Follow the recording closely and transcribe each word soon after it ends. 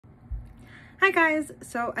Hi guys,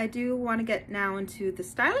 so I do want to get now into the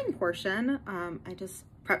styling portion. I just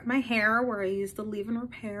prepped my hair where I used the leave-in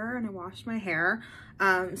repair and I washed my hair.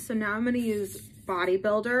 So now I'm going to use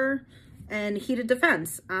Bodybuilder and Heated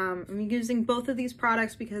Defense. I'm using both of these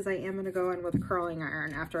products because I am going to go in with a curling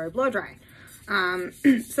iron after I blow dry.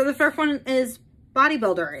 So the first one is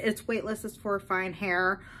Bodybuilder. It's weightless, it's for fine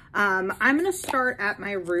hair. I'm going to start at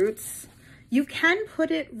my roots. You can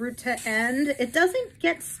put it root to end. It doesn't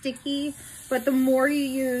get sticky, but the more you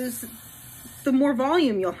use, the more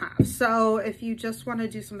volume you'll have. So if you just want to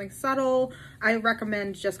do something subtle, I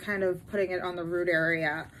recommend just kind of putting it on the root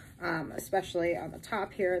area, especially on the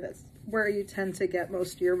top here. That's where you tend to get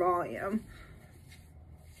most of your volume.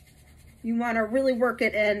 You want to really work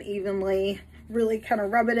it in evenly, really kind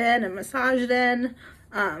of rub it in and massage it in.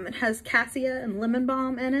 It has cassia and lemon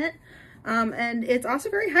balm in it. And it's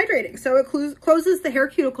also very hydrating. So it closes the hair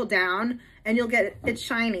cuticle down and you'll get it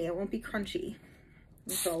shiny. It won't be crunchy.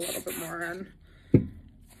 Let's go a little bit more in.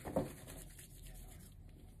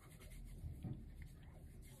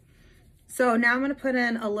 So now I'm going to put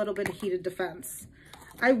in a little bit of Heated Defense.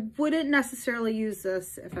 I wouldn't necessarily use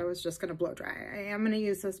this if I was just going to blow dry. I am going to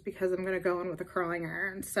use this because I'm going to go in with a curling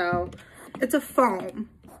iron. So it's a foam,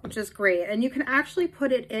 which is great. And you can actually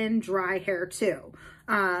put it in dry hair too.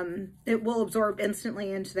 It will absorb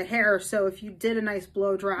instantly into the hair. So if you did a nice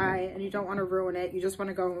blow dry and you don't want to ruin it, you just want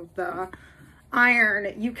to go with the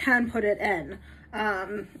iron, you can put it in.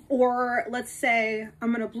 Or let's say I'm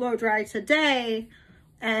going to blow dry today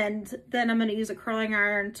and then I'm going to use a curling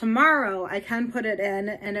iron tomorrow. I can put it in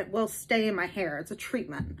and it will stay in my hair. It's a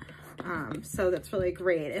treatment. So that's really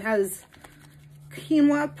great. It has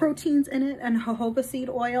quinoa proteins in it and jojoba seed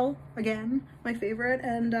oil, again, my favorite,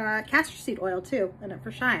 and castor seed oil too in it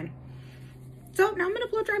for shine. So now I'm going to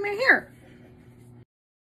blow dry my hair.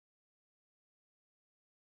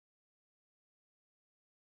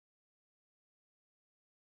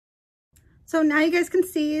 So now you guys can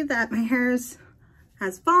see that my hair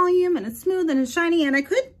has volume and it's smooth and it's shiny, and I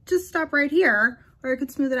could just stop right here or I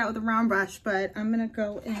could smooth it out with a round brush, but I'm going to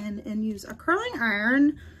go in and use a curling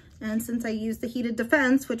iron. And since I use the Heated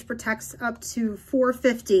Defense, which protects up to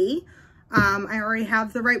 450, I already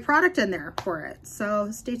have the right product in there for it.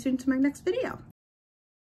 So stay tuned to my next video.